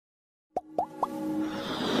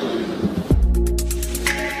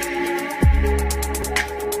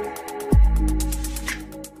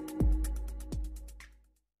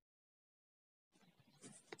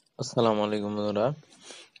আসসালামু আলাইকুম বন্ধুরা,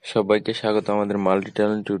 সবাইকে স্বাগত আমাদের মাল্টি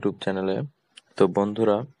ট্যালেন্ট ইউটিউব চ্যানেলে। তো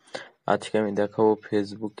বন্ধুরা, আজকে আমি দেখাবো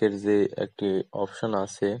ফেসবুকের যে একটি অপশন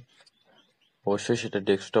আছে, অবশ্যই সেটা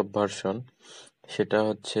ডেস্কটপ ভার্সন। সেটা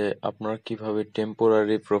হচ্ছে আপনারা কিভাবে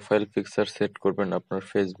টেম্পোরারি প্রোফাইল পিকচার সেট করবেন আপনার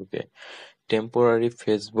ফেসবুকে। টেম্পোরারি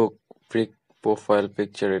ফেসবুক প্রোফাইল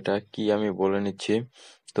পিকচার এটা কি আমি বলে নিচ্ছি।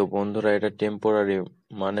 তো বন্ধুরা, এটা টেম্পোরারি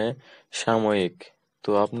মানে সাময়িক।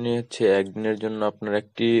 তো আপনি হচ্ছে একদিনের জন্য আপনার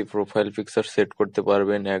একটি প্রোফাইল পিকচার সেট করতে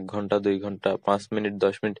পারবেন, 1 ঘন্টা, 2 ঘন্টা, 5 মিনিট,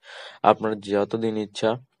 10 মিনিট, আপনার যতদিন ইচ্ছা।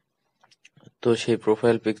 তো সেই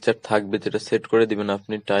প্রোফাইল পিকচার থাকবে, যেটা সেট করে দিবেন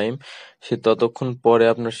আপনি টাইম, সে ততক্ষণ পরে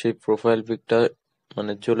আপনার সেই প্রোফাইল পিকটা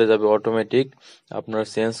মানে চলে যাবে অটোমেটিক। আপনার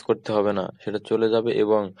চেঞ্জ করতে হবে না, সেটা চলে যাবে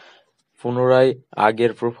এবং পুনরায়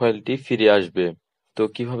আগের প্রোফাইলটি ফিরে আসবে। তো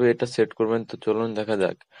কিভাবে এটা সেট করবেন, তো চলুন দেখা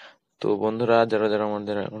যাক। তো বন্ধুরা, যারা যারা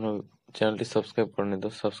আমাদের এখনো চ্যানেলটি সাবস্ক্রাইব করেনি, তো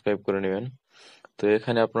সাবস্ক্রাইব করে নেবেন। তো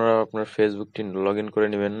এখানে আপনারা আপনার ফেসবুকটি লগ ইন করে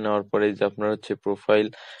নেবেন। নেওয়ার পরে যে আপনার হচ্ছে প্রোফাইল,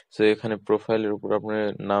 তো এখানে প্রোফাইলের উপর আপনার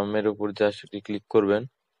নামের উপর জাস্ট ক্লিক করবেন।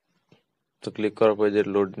 তো ক্লিক করার পরে যে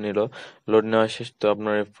লোড নেওয়া শেষ, তো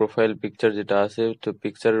আপনার প্রোফাইল পিকচার যেটা আছে, তো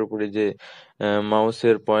পিকচারের উপরে যে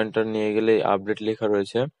মাউসের পয়েন্টার নিয়ে গেলে আপডেট লেখা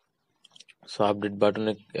রয়েছে, সো আপডেট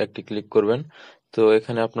বাটনে একটি ক্লিক করবেন। তো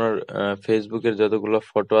এখানে আপনার ফেসবুকের যতগুলো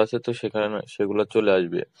ফটো আছে, তো সেখানে সেগুলো চলে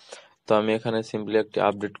আসবে। তো আমি এখানে সিম্পলি একটি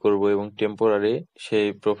আপডেট করব এবং টেম্পোরারি সেই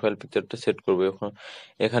প্রোফাইল পিকচারটা সেট করব। এখন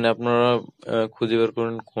এখানে আপনারা খুঁজে বের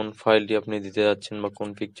করুন কোন ফাইলটি আপনি দিতে যাচ্ছেন বা কোন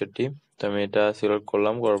পিকচারটি। তো আমি এটা সিলেক্ট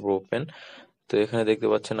করলাম, করার পর ওপেন। তো এখানে দেখতে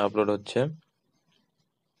পাচ্ছেন আপলোড হচ্ছে।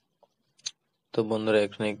 তো বন্ধুরা,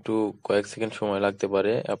 এখানে একটু কয়েক সেকেন্ড সময় লাগতে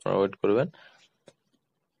পারে, আপনারা ওয়েট করবেন।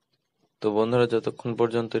 তো বন্ধুরা, যতক্ষণ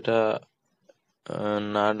পর্যন্ত এটা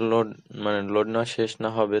না লোড মানে লোড না শেষ না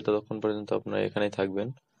হবে, ততক্ষণ পর্যন্ত আপনারা এখানেই থাকবেন।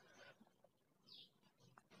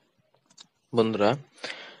 বন্ধুরা,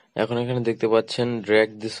 এখন এখানে দেখতে পাচ্ছেন ড্র্যাগ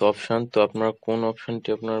দিস অপশন। তো আপনারা কোন অপশনটি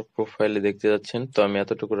আপনার প্রোফাইলে দেখতে যাচ্ছেন, তো আমি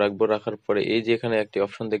এতটুকু রাখবো। রাখার পরে এই যে এখানে একটি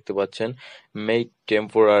অপশন দেখতে পাচ্ছেন, মেক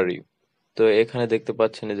টেম্পোরারি। তো এখানে দেখতে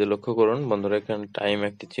পাচ্ছেন, এই যে লক্ষ্য করুন বন্ধুরা, এখানে টাইম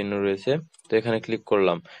একটি চিহ্ন রয়েছে। তো এখানে ক্লিক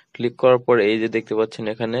করলাম। ক্লিক করার পর এই যে দেখতে পাচ্ছেন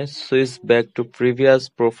এখানে switch back to previous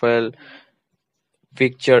profile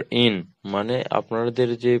picture in, মানে আপনাদের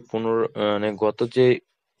যে মানে গত যে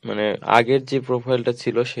মানে আগের যে প্রোফাইলটা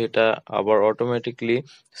ছিল, সেটা আবার অটোমেটিকলি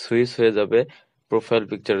সুইচ হয়ে যাবে প্রোফাইল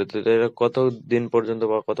পিকচারে। তো এটা কত দিন পর্যন্ত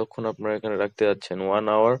বা কতক্ষণ আপনারা এখানে রাখতে যাচ্ছেন? 1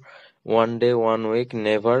 আওয়ার, 1 ডে, 1 উইক,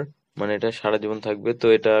 নেভার, মানে এটা সারা জীবন থাকবে। তো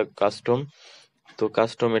এটা কাস্টম। তো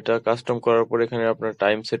এটা কাস্টম করার পর এখানে আপনার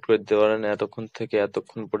টাইম সেট করে দিতে পারেন, এতক্ষণ থেকে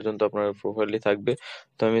এতক্ষণ পর্যন্ত আপনার প্রোফাইলটি থাকবে।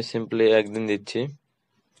 তো আমি সিম্পলি একদিন দিচ্ছি,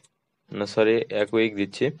 না সরি 1 উইক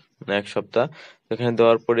দিচ্ছি, মানে 1 সপ্তাহ। এখানে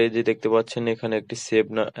দেওয়ার পরে এই যে দেখতে পাচ্ছেন এখানে একটি সেভ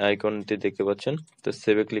না আইকনটি দেখতে পাচ্ছেন, তো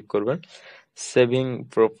সেভে ক্লিক করবেন। Saving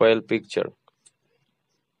profile picture,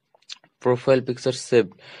 profile picture save,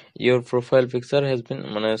 your profile picture has been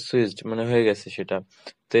মানে সুইচড, মানে হয়ে গেছে সেটা।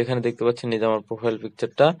 তো এখানে দেখতে পাচ্ছেন এই যে আমার প্রোফাইল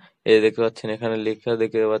পিকচারটা, এই দেখতে পাচ্ছেন এখানে লেখা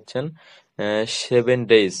দেখতে পাচ্ছেন 7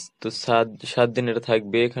 ডেজ। তো সাত দিন এটা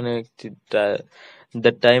থাকবে এখানে।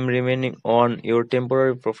 The time remaining on your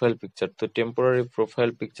temporary profile picture, তো টেম্পোরারি প্রোফাইল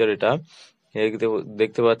পিকচার এটা এই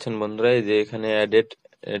দেখতে পাচ্ছেন বন্ধুরা, এই যে এখানে অ্যাডেড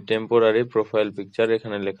টেম্পোরারি প্রোফাইল পিকচার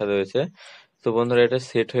এখানে লেখা রয়েছে। তো বন্ধুরা, এটা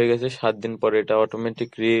সেট হয়ে গেছে। 7 দিন পরে এটা অটোমেটিক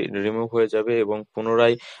রিমুভ হয়ে যাবে এবং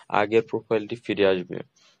পুনরায় আগের প্রোফাইলটি ফিরে আসবে।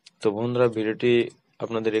 তো বন্ধুরা, ভিডিওটি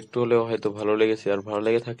আপনাদের একটু হলেও হয়তো ভালো লেগেছে, আর ভালো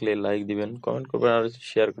লেগে থাকলে লাইক দিবেন, কমেন্ট করবেন, আর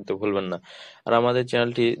শেয়ার করতে ভুলবেন না। আর আমাদের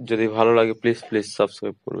চ্যানেলটি যদি ভালো লাগে, প্লিজ প্লিজ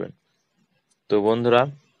সাবস্ক্রাইব করবেন। তো বন্ধুরা,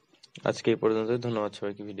 আজকে এই পর্যন্তই। ধন্যবাদ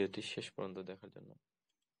সবাইকে ভিডিওটি শেষ পর্যন্ত দেখার জন্য।